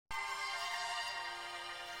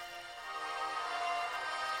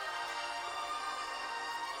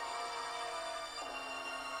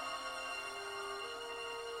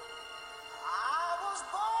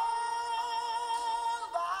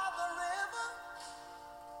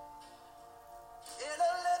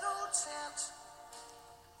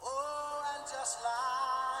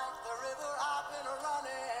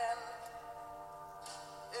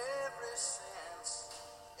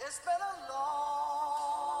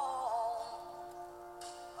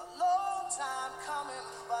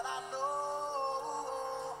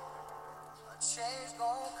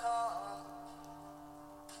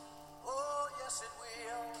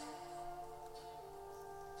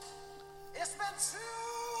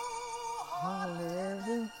I'm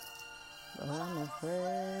living, but I'm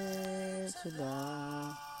afraid to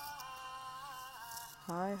die.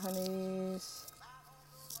 Hi, honeys.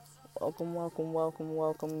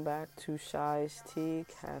 Welcome back to Shy's Tea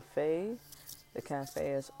Cafe. The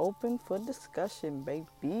cafe is open for discussion,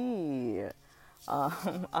 baby. I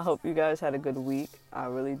hope you guys had a good week. I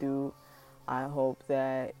really do. I hope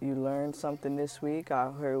that you learned something this week. I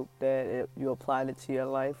hope that you applied it to your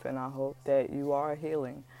life, and I hope that you are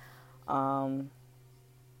healing. Um,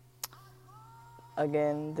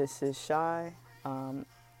 Again, this is Shy.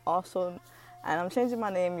 Also, and I'm changing my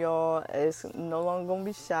name, y'all. It's no longer gonna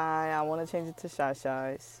be Shy. I want to change it to Shy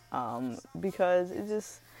Shies, because it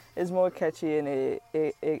just is more catchy, and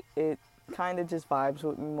it kind of just vibes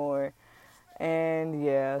with me more. And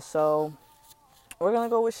yeah, so we're gonna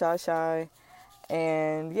go with Shy Shy.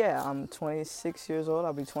 And yeah, I'm 26 years old.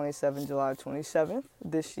 I'll be 27 July 27th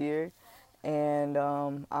this year. And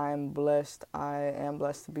I'm blessed. I am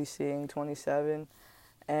blessed to be seeing 27.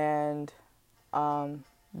 And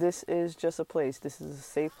this is just a place. This is a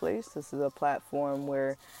safe place. This is a platform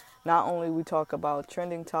where not only we talk about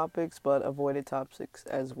trending topics, but avoided topics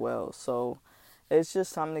as well. So it's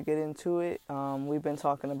just time to get into it. We've been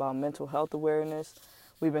talking about mental health awareness.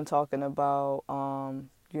 We've been talking about,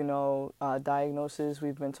 diagnosis.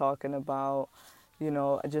 We've been talking about,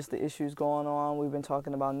 just the issues going on. We've been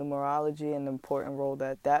talking about numerology and the important role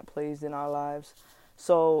that that plays in our lives.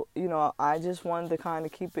 So, I just wanted to kind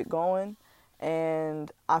of keep it going.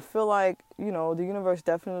 And I feel like, the universe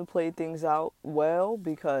definitely played things out well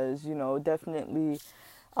because, definitely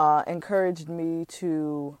encouraged me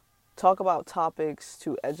to talk about topics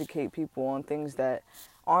to educate people on things that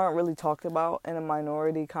aren't really talked about in a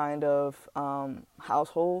minority kind of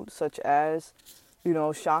household, such as,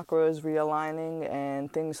 chakras realigning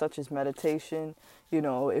and things such as meditation.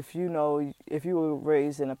 If you were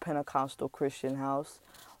raised in a Pentecostal Christian house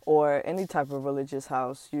or any type of religious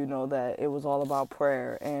house, you know that it was all about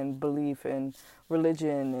prayer and belief and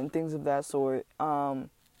religion and things of that sort. And,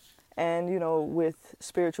 with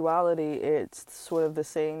spirituality, it's sort of the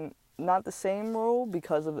same, not the same role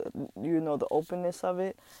because of, the openness of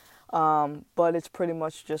it. But it's pretty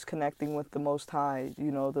much just connecting with the Most High,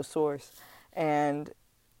 the source. And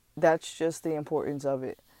that's just the importance of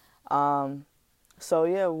it. So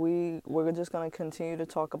yeah, we're just going to continue to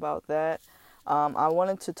talk about that. I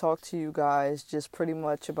wanted to talk to you guys just pretty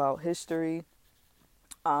much about history,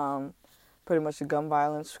 pretty much the gun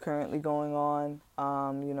violence currently going on,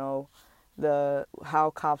 the how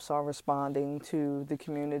cops are responding to the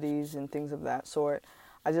communities and things of that sort.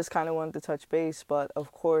 I just kind of wanted to touch base, but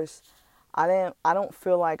of course, I don't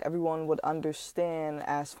feel like everyone would understand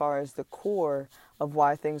as far as the core of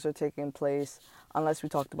why things are taking place unless we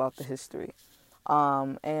talked about the history.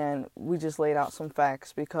 And we just laid out some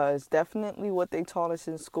facts because definitely what they taught us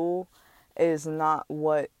in school is not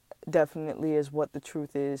what definitely is what the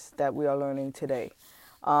truth is that we are learning today.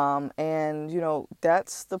 And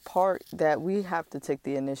that's the part that we have to take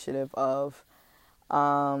the initiative of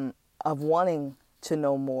wanting to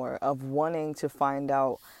know more, of wanting to find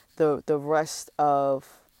out the rest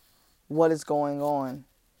of what is going on.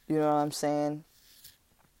 You know what I'm saying?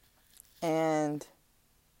 And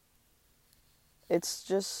it's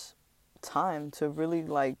just time to really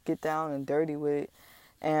get down and dirty with it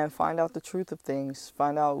and find out the truth of things.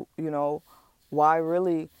 Find out, why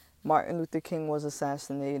really Martin Luther King was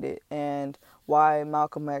assassinated and why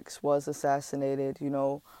Malcolm X was assassinated,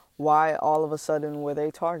 why all of a sudden were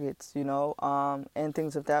they targets, and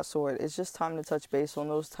things of that sort. It's just time to touch base on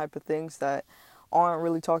those type of things that aren't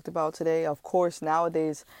really talked about today. Of course,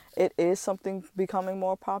 nowadays it is something becoming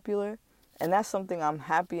more popular, and that's something I'm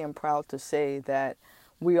happy and proud to say that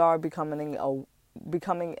we are becoming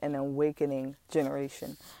an awakening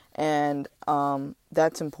generation. And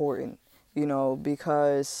that's important,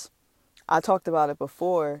 because I talked about it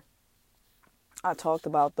before. I talked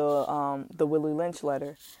about the Willie Lynch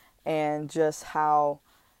letter and just how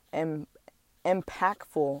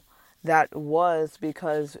impactful that was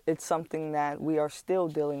because it's something that we are still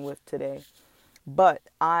dealing with today. But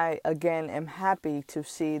I, again, am happy to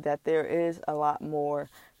see that there is a lot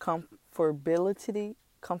more comfortability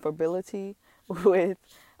with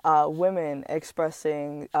women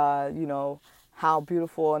expressing, how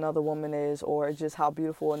beautiful another woman is or just how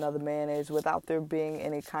beautiful another man is without there being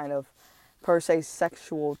any kind of, per se,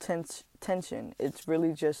 sexual tension. It's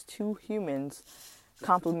really just two humans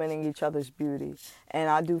complementing each other's beauty. And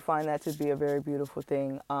I do find that to be a very beautiful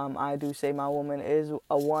thing. I do say my woman is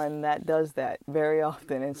a one that does that very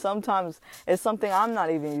often. And sometimes it's something I'm not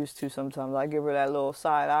even used to sometimes. I give her that little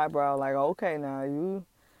side eyebrow like, okay, now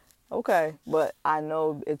Okay, but I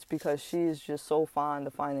know it's because she is just so fond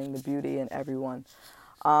of finding the beauty in everyone.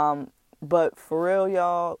 Um, but for real,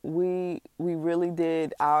 y'all, we really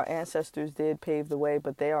did. Our ancestors did pave the way,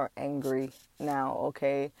 but they are angry now.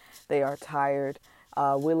 Okay, they are tired.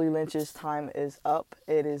 Willie Lynch's time is up.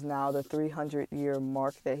 It is now the 300-year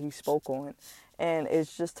mark that he spoke on, and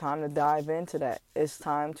it's just time to dive into that. It's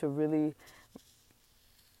time to really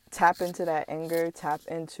tap into that anger, tap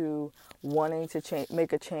into wanting to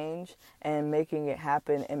make a change and making it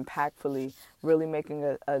happen impactfully, really making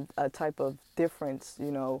a type of difference,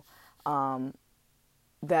 um,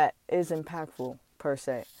 that is impactful per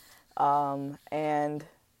se. And,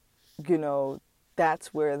 you know,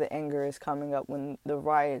 that's where the anger is coming up when the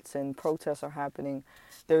riots and protests are happening.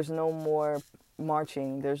 There's no more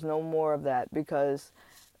marching, there's no more of that because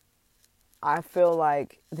I feel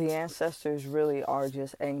like the ancestors really are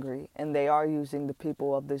just angry, and they are using the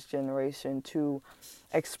people of this generation to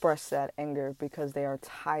express that anger because they are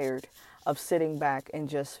tired of sitting back and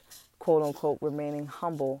just quote unquote remaining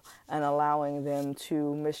humble and allowing them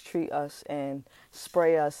to mistreat us and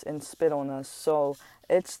spray us and spit on us. So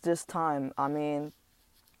it's just time. I mean,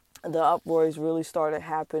 the uproars really started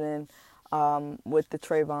happening with the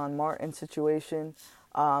Trayvon Martin situation,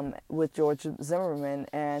 with George Zimmerman,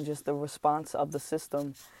 and just the response of the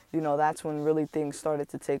system. That's when really things started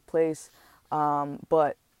to take place.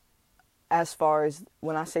 But as far as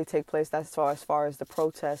when I say take place, that's as far as the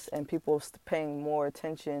protests and people paying more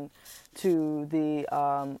attention to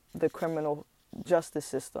the criminal justice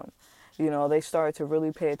system. They started to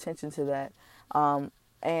really pay attention to that,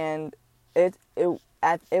 and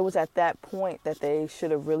it was at that point that they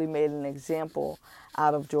should have really made an example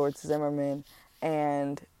out of George Zimmerman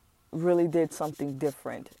and really did something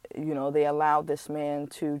different. They allowed this man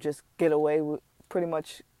to just get away with pretty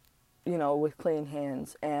much, with clean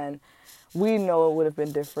hands. And we know it would have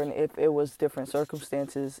been different if it was different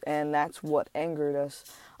circumstances. And that's what angered us.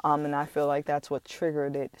 And I feel like that's what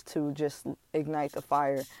triggered it to just ignite the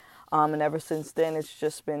fire. And ever since then, it's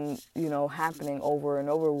just been, happening over and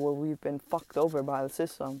over where we've been fucked over by the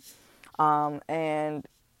system. And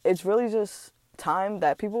it's really just time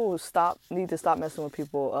that people need to stop messing with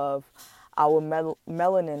people of our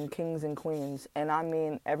melanin kings and queens. And I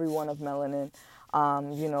mean everyone of melanin.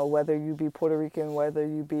 Whether you be Puerto Rican, whether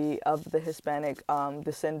you be of the Hispanic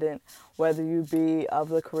descendant, whether you be of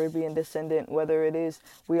the Caribbean descendant, whether it is,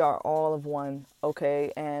 we are all of one,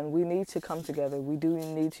 okay? And we need to come together. We do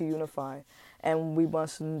need to unify. And we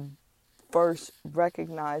must first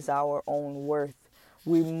recognize our own worth.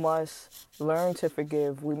 We must learn to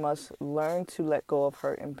forgive. We must learn to let go of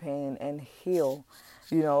hurt and pain and heal.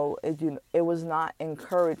 It was not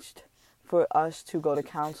encouraged for us to go to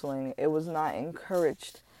counseling. It was not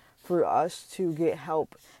encouraged for us to get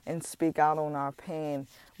help and speak out on our pain.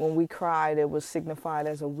 When we cried, it was signified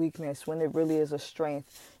as a weakness when it really is a strength.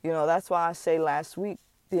 That's why I say last week,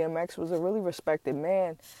 DMX was a really respected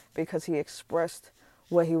man because he expressed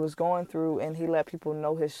what he was going through and he let people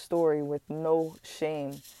know his story with no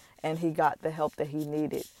shame, and he got the help that he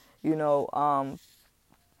needed.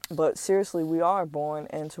 But seriously, we are born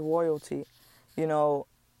into royalty.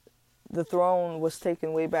 The throne was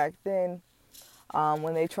taken way back then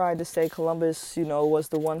when they tried to say Columbus, was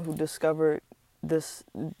the one who discovered this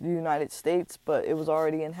United States, but it was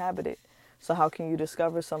already inhabited. So how can you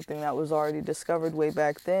discover something that was already discovered way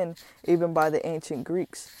back then, even by the ancient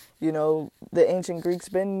Greeks? The ancient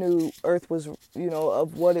Greeks knew Earth was,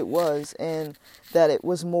 of what it was, and that it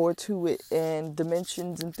was more to it, and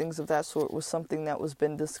dimensions and things of that sort was something that was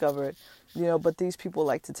been discovered. But these people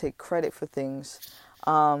like to take credit for things.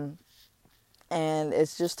 And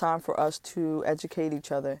it's just time for us to educate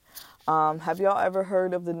each other. Have y'all ever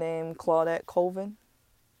heard of the name Claudette Colvin?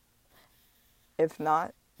 If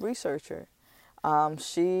not, research her.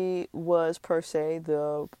 She was, per se,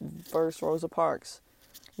 the first Rosa Parks.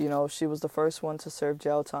 She was the first one to serve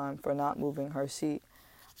jail time for not moving her seat.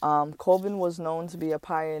 Colvin was known to be a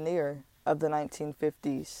pioneer of the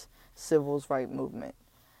 1950s civil rights movement.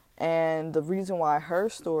 And the reason why her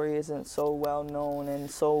story isn't so well known and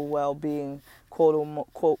so well being quote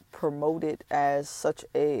unquote promoted as such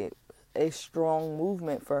a strong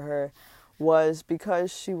movement for her was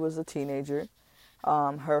because she was a teenager.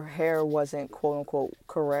 Her hair wasn't quote unquote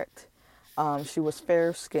correct. She was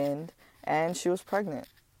fair skinned and she was pregnant.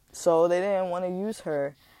 So they didn't want to use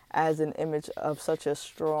her as an image of such a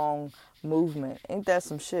strong movement. Ain't that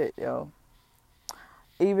some shit, yo?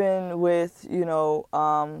 Even with,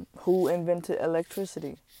 who invented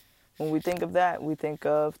electricity. When we think of that, we think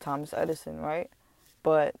of Thomas Edison, right?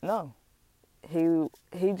 But no, he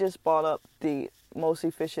just brought up the most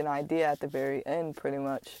efficient idea at the very end, pretty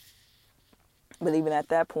much. But even at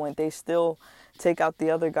that point, they still take out the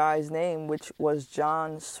other guy's name, which was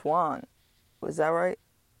John Swan. Was that right?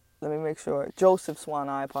 Let me make sure. Joseph Swan,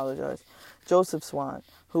 I apologize. Joseph Swan,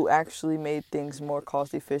 who actually made things more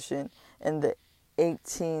cost efficient in the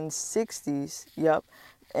 1860s. Yep.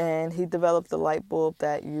 And he developed the light bulb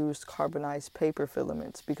that used carbonized paper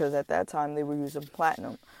filaments, because at that time they were using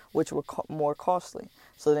platinum, which were more costly.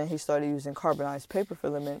 So then he started using carbonized paper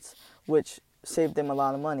filaments, which saved them a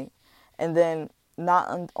lot of money. And then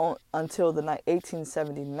not until the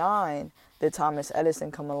 1879 did Thomas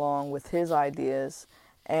Edison come along with his ideas.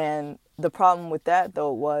 And the problem with that,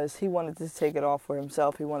 though, was he wanted to take it all for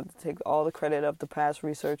himself. He wanted to take all the credit of the past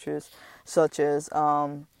researchers, such as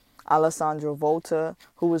Alessandro Volta,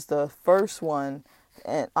 who was the first one.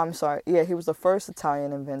 And he was the first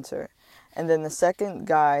Italian inventor. And then the second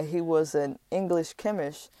guy, he was an English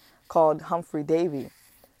chemist called Humphrey Davy.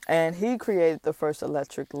 And he created the first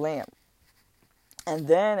electric lamp. And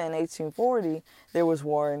then in 1840, there was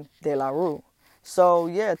Warren de la Rue. So,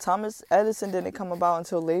 yeah, Thomas Edison didn't come about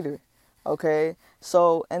until later, okay?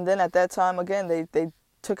 So, and then at that time, again, they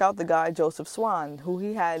took out the guy, Joseph Swan, who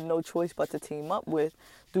he had no choice but to team up with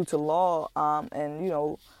due to law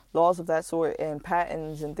and, laws of that sort and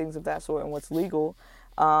patents and things of that sort and what's legal.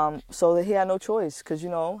 So that he had no choice, because you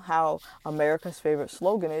know how America's favorite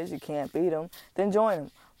slogan is, you can't beat them, then join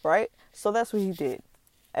them, right? So that's what he did.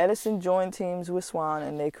 Edison joined teams with Swan,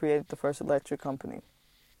 and they created the first electric company.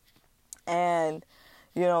 And,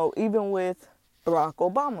 even with Barack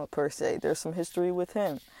Obama, per se, there's some history with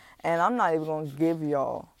him. And I'm not even going to give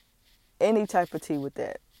y'all any type of tea with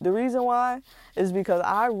that. The reason why is because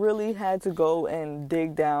I really had to go and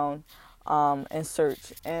dig down and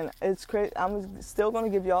search. And it's crazy. I'm still going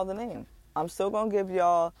to give y'all the name. I'm still going to give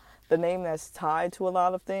y'all the name that's tied to a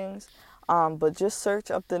lot of things. But just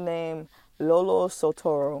search up the name Lolo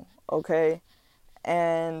Soetoro, okay?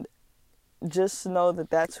 And just know that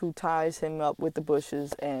that's who ties him up with the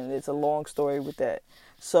Bushes, and it's a long story with that.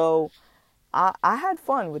 So I had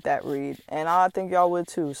fun with that read, and I think y'all would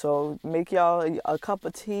too. So make y'all a cup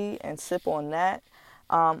of tea and sip on that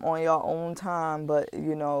on your own time. But,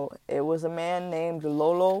 it was a man named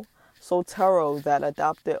Lolo Soetoro that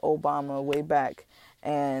adopted Obama way back.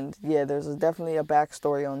 And, yeah, there's definitely a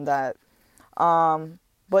backstory on that.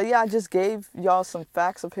 But yeah, I just gave y'all some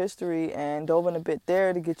facts of history and dove in a bit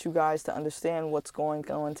there to get you guys to understand what's going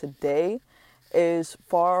on today is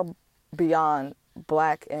far beyond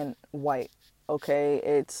black and white. Okay,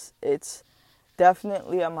 it's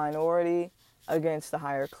definitely a minority against the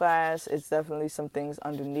higher class. It's definitely some things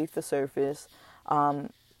underneath the surface.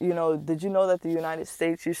 Did you know that the United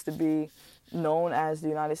States used to be known as the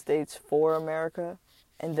United States for America,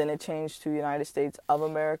 and then it changed to United States of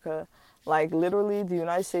America? Like, literally, the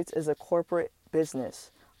United States is a corporate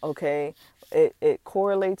business, okay? It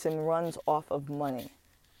correlates and runs off of money,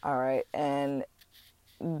 all right? And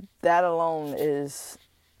that alone is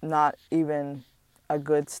not even a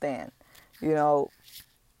good stand. The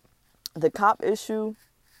cop issue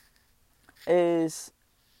is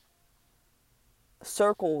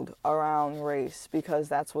circled around race because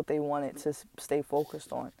that's what they wanted to stay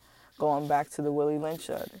focused on, going back to the Willie Lynch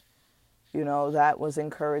shooting. That was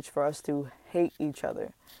encouraged for us to hate each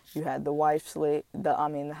other. You had the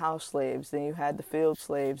the house slaves, then you had the field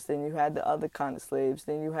slaves, then you had the other kind of slaves,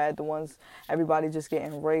 then you had the ones, everybody just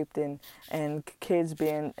getting raped and kids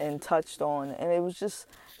being touched on. And it was just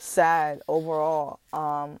sad overall.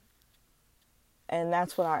 And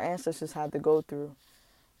that's what our ancestors had to go through.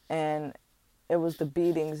 And it was the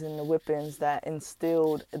beatings and the whippings that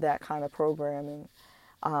instilled that kind of programming.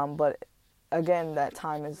 But again, that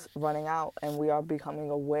time is running out, and we are becoming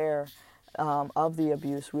aware of the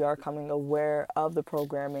abuse. We are becoming aware of the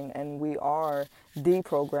programming, and we are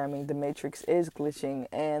deprogramming. The matrix is glitching,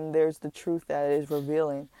 and there's the truth that it is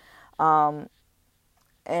revealing.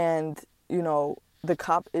 The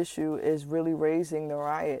cop issue is really raising the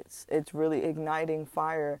riots. It's really igniting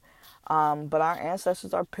fire. But our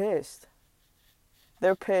ancestors are pissed.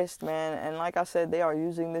 They're pissed, man. And like I said, they are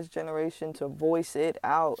using this generation to voice it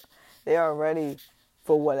out. They are ready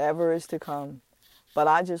for whatever is to come. But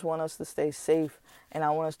I just want us to stay safe, and I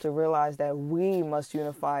want us to realize that we must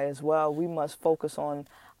unify as well. We must focus on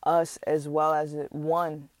us as well as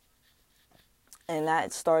one. And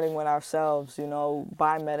that's starting with ourselves,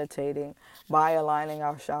 by meditating, by aligning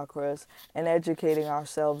our chakras, and educating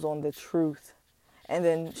ourselves on the truth, and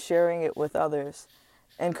then sharing it with others,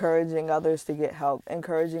 encouraging others to get help,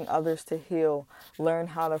 encouraging others to heal, learn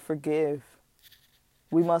how to forgive.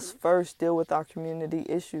 We must first deal with our community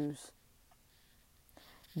issues.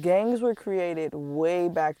 Gangs were created way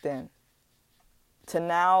back then to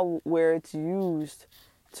now where it's used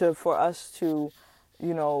for us to,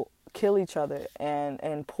 kill each other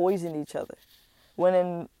and poison each other.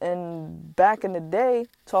 When in back in the day,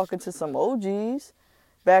 talking to some OGs,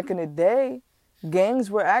 back in the day, gangs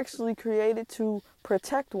were actually created to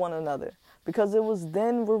protect one another, because it was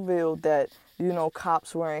then revealed that,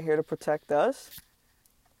 cops weren't here to protect us.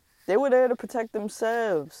 They were there to protect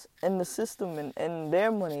themselves and the system and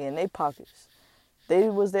their money in their pockets. They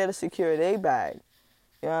was there to secure their bag.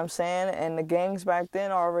 You know what I'm saying? And the gangs back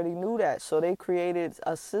then already knew that. So they created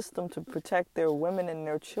a system to protect their women and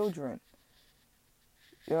their children.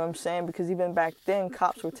 You know what I'm saying? Because even back then,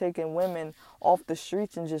 cops were taking women off the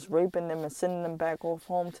streets and just raping them and sending them back off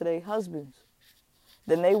home to their husbands.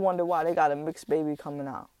 Then they wonder why they got a mixed baby coming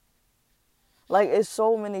out. Like, it's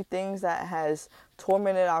so many things that has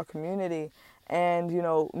tormented our community. And,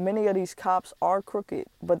 many of these cops are crooked,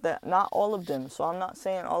 but not all of them. So I'm not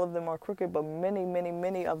saying all of them are crooked, but many, many,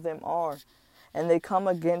 many of them are. And they come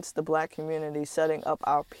against the black community, setting up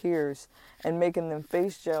our peers and making them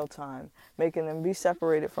face jail time, making them be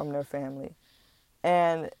separated from their family.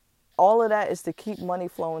 And all of that is to keep money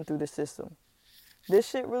flowing through the system. This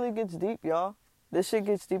shit really gets deep, y'all. This shit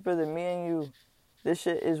gets deeper than me and you. This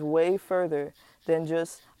shit is way further than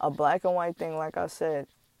just a black and white thing, like I said.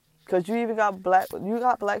 Because you even got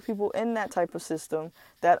black people in that type of system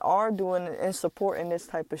that are doing and supporting this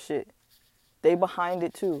type of shit. They behind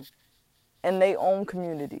it too. And they own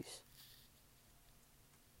communities.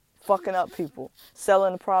 Fucking up people.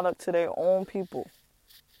 Selling the product to their own people.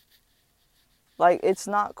 Like, it's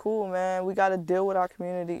not cool, man. We got to deal with our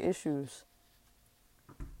community issues.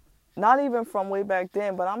 Not even from way back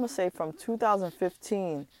then, but I'm going to say from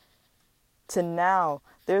 2015 to now,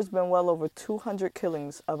 there's been well over 200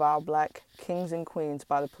 killings of our black kings and queens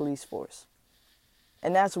by the police force.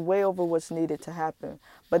 And that's way over what's needed to happen.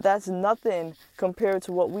 But that's nothing compared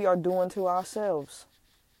to what we are doing to ourselves.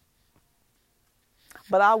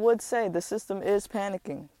 But I would say the system is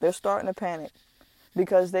panicking. They're starting to panic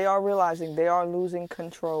because they are realizing they are losing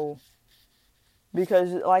control.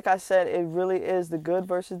 Because, like I said, it really is the good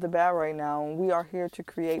versus the bad right now. And we are here to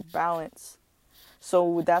create balance.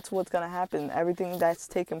 So that's what's going to happen. Everything that's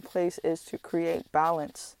taking place is to create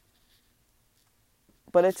balance.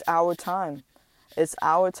 But it's our time. It's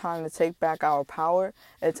our time to take back our power.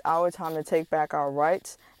 It's our time to take back our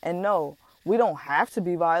rights. And no, we don't have to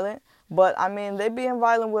be violent. But, I mean, they being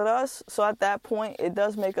violent with us. So at that point, it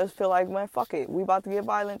does make us feel like, man, fuck it. We about to get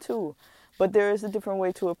violent too. But there is a different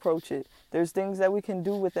way to approach it. There's things that we can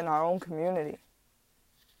do within our own community.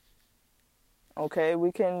 Okay,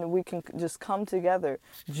 we can just come together.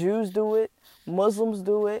 Jews do it. Muslims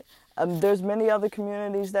do it. There's many other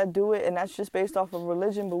communities that do it, and that's just based off of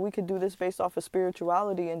religion. But we could do this based off of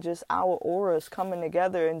spirituality and just our auras coming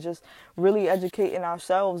together and just really educating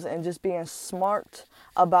ourselves and just being smart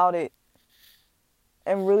about it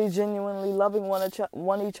and really genuinely loving one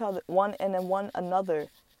another.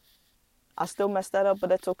 I still messed that up, but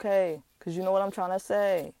that's okay, because you know what I'm trying to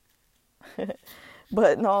say.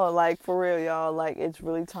 But no, like, for real, y'all, like, it's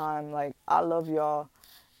really time. Like, I love y'all,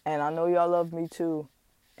 and I know y'all love me too,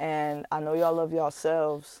 and I know y'all love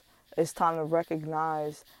yourselves. It's time to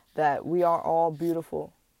recognize that we are all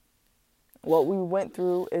beautiful. What we went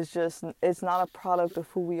through is just, it's not a product of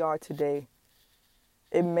who we are today.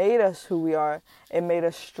 It made us who we are. It made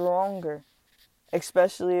us stronger,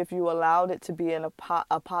 especially if you allowed it to be a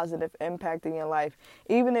positive impact in your life.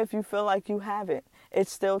 Even if you feel like you haven't,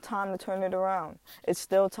 it's still time to turn it around. It's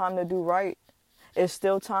still time to do right. It's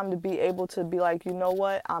still time to be able to be like, you know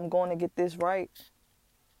what, I'm going to get this right.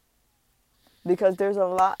 Because there's a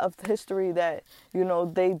lot of history that,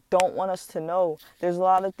 they don't want us to know. There's a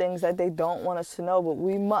lot of things that they don't want us to know, but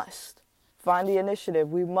we must find the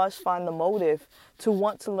initiative. We must find the motive to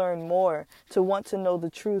want to learn more, to want to know the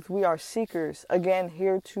truth. We are seekers, again,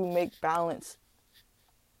 here to make balance.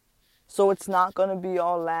 So it's not going to be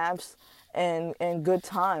all laughs and good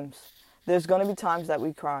times. There's going to be times that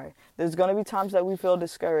we cry. There's going to be times that we feel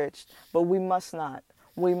discouraged, but we must not.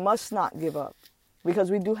 We must not give up, because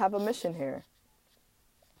we do have a mission here.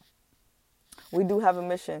 We do have a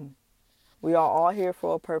mission. We are all here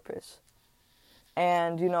for a purpose.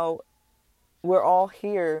 And, we're all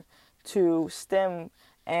here to stem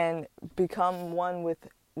and become one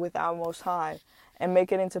with our Most High and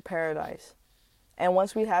make it into paradise. And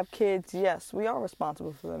once we have kids, yes, we are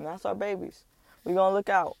responsible for them. That's our babies. We're going to look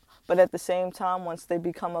out. But at the same time, once they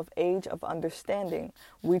become of age of understanding,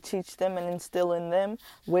 we teach them and instill in them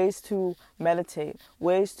ways to meditate,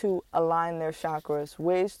 ways to align their chakras,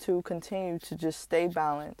 ways to continue to just stay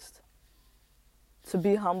balanced, to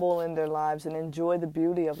be humble in their lives and enjoy the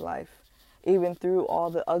beauty of life. even through all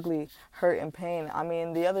the ugly hurt and pain. I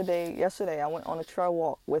mean, yesterday, I went on a trail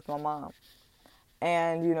walk with my mom.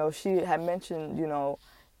 And, she had mentioned,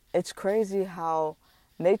 it's crazy how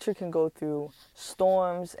nature can go through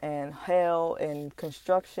storms and hail and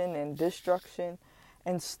construction and destruction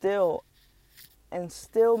and still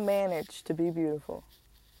manage to be beautiful.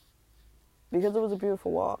 Because it was a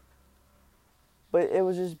beautiful walk. But it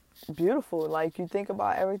was just beautiful. Like, you think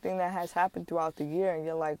about everything that has happened throughout the year and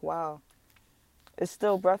you're like, wow, it's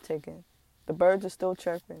still breathtaking. The birds are still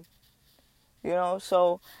chirping.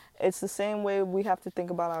 So it's the same way we have to think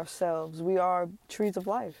about ourselves. We are trees of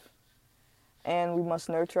life. And we must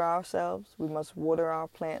nurture ourselves. We must water our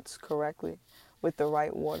plants correctly with the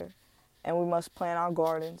right water. And we must plant our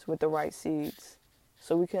gardens with the right seeds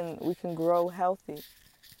so we can grow healthy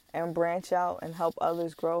and branch out and help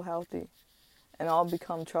others grow healthy and all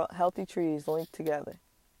become healthy trees linked together,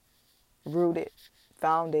 rooted,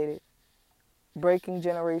 foundated, breaking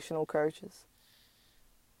generational curses.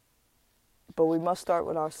 But we must start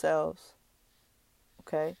with ourselves,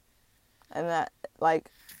 okay? And that,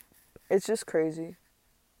 it's just crazy.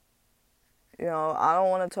 I don't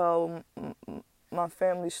want to tell my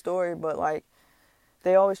family's story, but,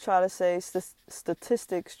 they always try to say,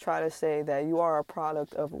 statistics try to say that you are a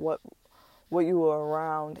product of what you were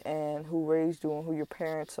around and who raised you and who your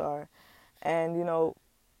parents are. And,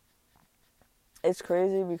 it's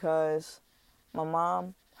crazy because my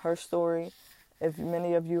mom, her story, if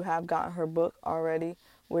many of you have gotten her book already,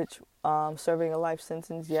 which Serving a Life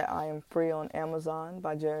Sentence, Yet I Am Free, on Amazon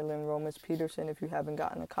by Jerry Lynn Romans Peterson. If you haven't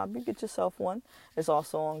gotten a copy, get yourself one. It's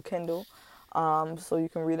also on Kindle, so you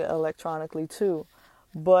can read it electronically too.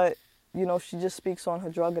 But, she just speaks on her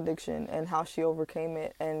drug addiction and how she overcame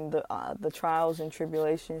it and the trials and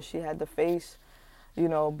tribulations she had to face,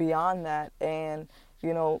 beyond that. And,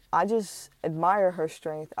 I just admire her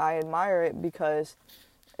strength. I admire it because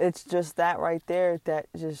it's just that right there that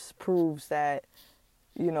just proves that,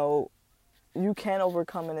 you can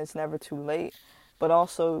overcome and it's never too late. But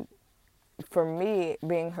also, for me,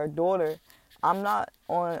 being her daughter, I'm not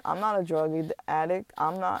a drug addict.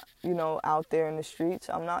 I'm not, out there in the streets.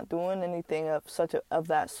 I'm not doing anything of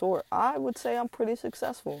that sort. I would say I'm pretty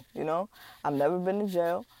successful, I've never been to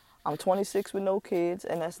jail. I'm 26 with no kids,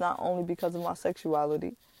 and that's not only because of my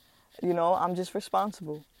sexuality. I'm just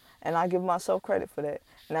responsible. And I give myself credit for that.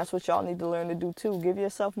 And that's what y'all need to learn to do too. Give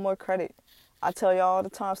yourself more credit. I tell y'all all the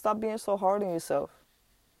time, stop being so hard on yourself.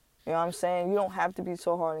 You know what I'm saying? You don't have to be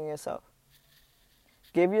so hard on yourself.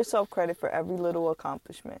 Give yourself credit for every little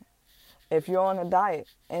accomplishment. If you're on a diet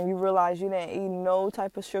and you realize you didn't eat no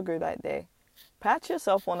type of sugar that day, pat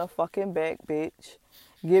yourself on the fucking back, bitch.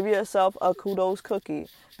 Give yourself a kudos cookie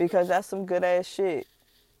because that's some good ass shit.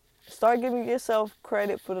 Start giving yourself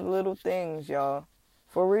credit for the little things, y'all.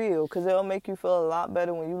 For real, because it'll make you feel a lot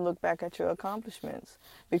better when you look back at your accomplishments.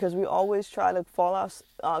 Because we always try to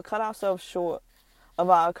cut ourselves short of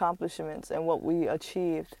our accomplishments and what we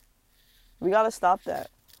achieved. We got to stop that.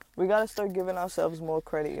 We got to start giving ourselves more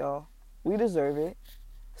credit, y'all. We deserve it.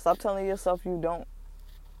 Stop telling yourself you don't.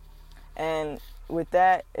 And with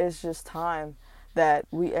that, it's just time that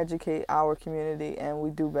we educate our community and we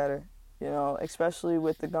do better, especially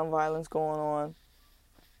with the gun violence going on,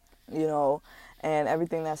 and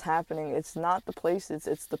everything that's happening. It's not the places,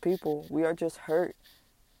 it's the people. We are just hurt.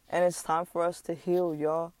 And it's time for us to heal,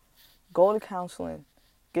 y'all. Go to counseling.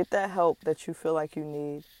 Get that help that you feel like you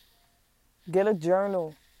need. Get a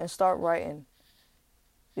journal and start writing.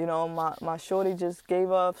 My shorty just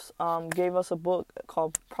gave us a book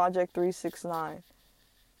called Project 369.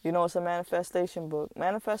 It's a manifestation book.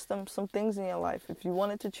 Manifest some things in your life. If you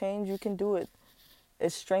want it to change, you can do it.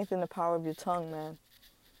 It's strength in the power of your tongue, man.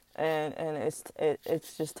 And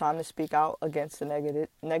it's just time to speak out against the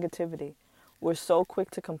negativity. We're so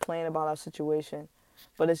quick to complain about our situation,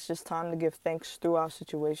 but it's just time to give thanks through our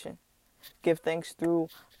situation. Give thanks through,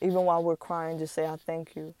 even while we're crying, just say, I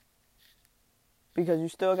thank you. Because you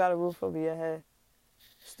still got a roof over your head.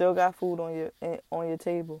 Still got food on your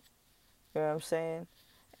table. You know what I'm saying?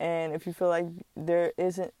 And if you feel like there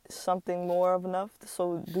isn't something more of enough,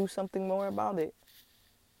 so do something more about it.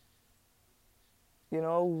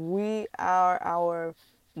 We are our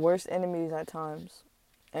worst enemies at times.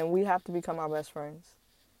 And we have to become our best friends.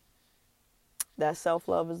 That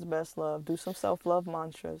self-love is the best love. Do some self-love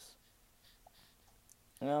mantras.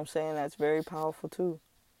 You know what I'm saying? That's very powerful too.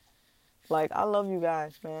 I love you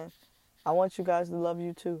guys, man. I want you guys to love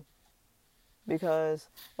you too. Because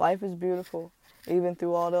life is beautiful, even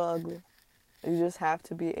through all the ugly. You just have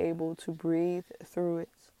to be able to breathe through it.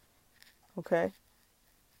 Okay?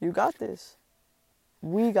 You got this.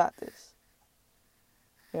 We got this.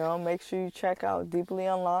 Make sure you check out Deeply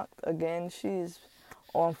Unlocked. Again, she's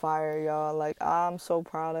on fire, y'all. Like, I'm so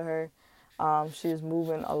proud of her. She is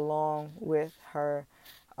moving along with her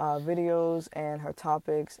videos and her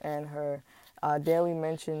topics and her daily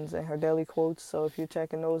mentions and her daily quotes. So if you're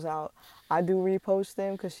checking those out, I do repost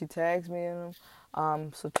them because she tags me in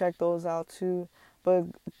them. So check those out too. But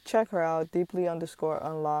check her out,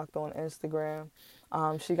 Deeply_Unlocked on Instagram.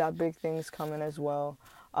 She got big things coming as well.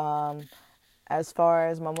 As far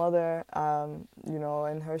as my mother,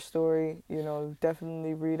 and her story,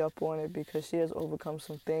 definitely read up on it because she has overcome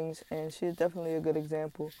some things, and she is definitely a good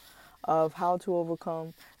example of how to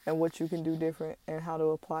overcome and what you can do different and how to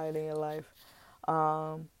apply it in your life.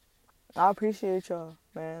 I appreciate y'all,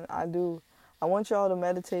 man. I do. I want y'all to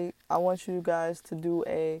meditate. I want you guys to do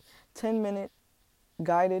a 10-minute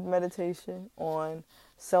guided meditation on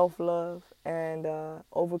self-love and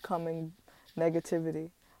overcoming negativity,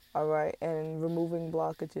 all right, and removing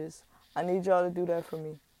blockages. I need y'all to do that for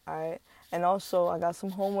me, all right? And also, I got some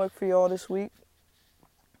homework for y'all this week.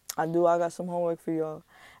 I got some homework for y'all.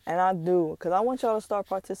 And I do, because I want y'all to start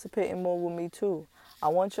participating more with me too. I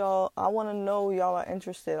want to know y'all are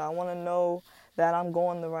interested. I want to know that I'm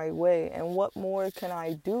going the right way. And what more can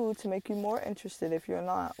I do to make you more interested if you're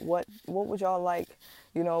not? What would y'all like?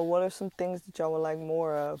 What are some things that y'all would like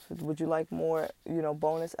more of? Would you like more,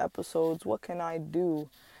 bonus episodes? What can I do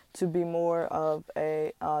to be more of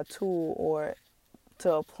a tool or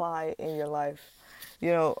to apply in your life?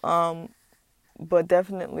 But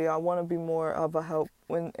definitely I want to be more of a help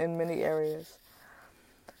in many areas.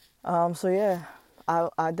 So yeah,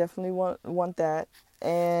 I definitely want that,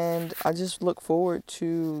 and I just look forward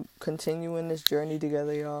to continuing this journey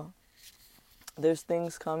together, y'all. There's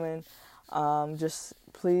things coming. Just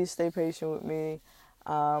please stay patient with me.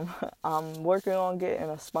 I'm working on getting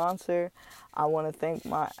a sponsor. I want to thank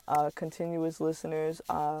my continuous listeners.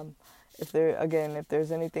 If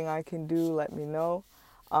there's anything I can do, let me know.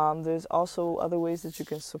 There's also other ways that you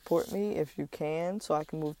can support me if you can, so I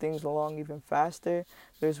can move things along even faster.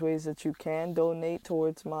 There's ways that you can donate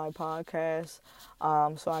towards my podcast,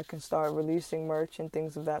 so I can start releasing merch and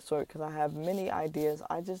things of that sort, because I have many ideas.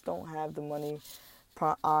 I just don't have the money.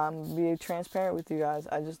 Be transparent with you guys.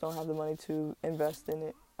 I just don't have the money to invest in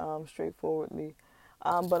it straightforwardly.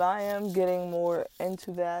 But I am getting more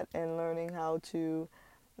into that and learning how to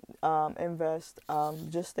invest.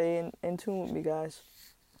 Just stay in tune with me, guys.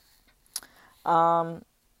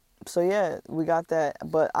 So yeah, we got that.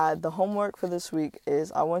 But the homework for this week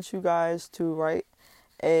is I want you guys to write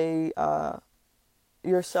a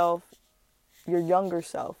your younger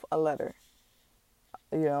self, a letter.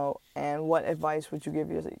 And what advice would you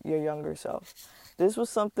give your younger self? This was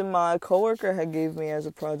something my coworker had gave me as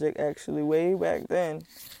a project actually way back then,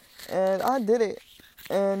 and I did it.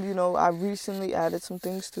 And I recently added some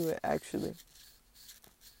things to it actually.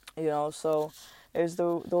 So there's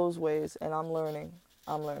those ways, and I'm learning.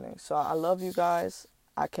 So I love you guys.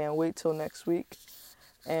 I can't wait till next week,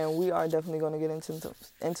 and we are definitely going to get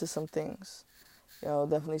into some things.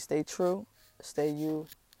 Definitely stay true, stay you,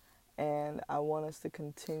 and I want us to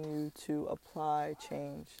continue to apply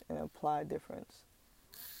change and apply difference.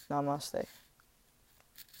 Namaste.